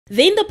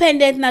The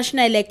Independent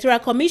National Electoral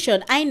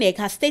Commission (INEC)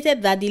 has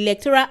stated that the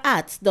Electoral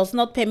Act does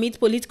not permit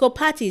political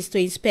parties to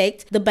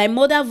inspect the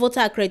Bimodal Voter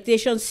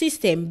Accreditation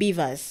System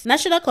 (BVAS).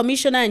 National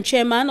Commissioner and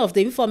Chairman of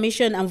the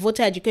Information and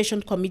Voter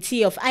Education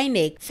Committee of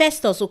INEC,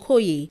 Festus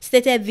Okoye,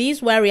 stated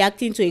this while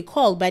reacting to a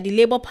call by the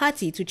Labour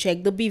Party to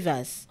check the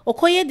BVAS.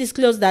 Okoye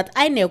disclosed that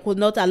INEC would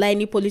not allow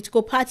any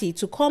political party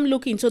to come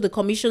look into the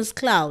Commission's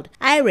cloud,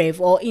 IREV,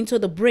 or into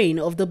the brain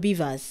of the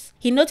BVAS.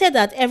 He noted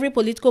that every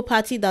political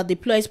party that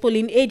deploys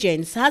polling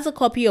agents has a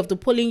copy of the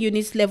polling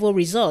unit's level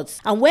results,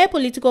 and where a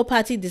political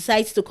party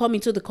decides to come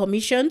into the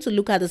Commission to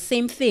look at the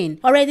same thing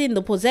already in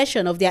the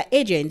possession of their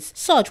agents,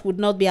 such would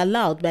not be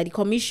allowed by the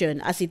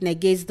Commission as it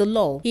negates the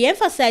law. He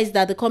emphasized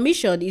that the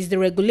Commission is the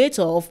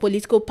regulator of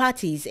political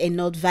parties and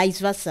not vice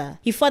versa.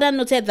 He further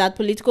noted that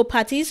political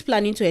parties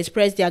planning to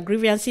express their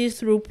grievances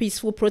through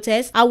peaceful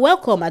protests are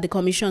welcome at the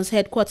Commission's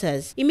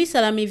headquarters. Imi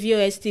Salami,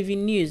 VOS TV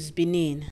News, Benin.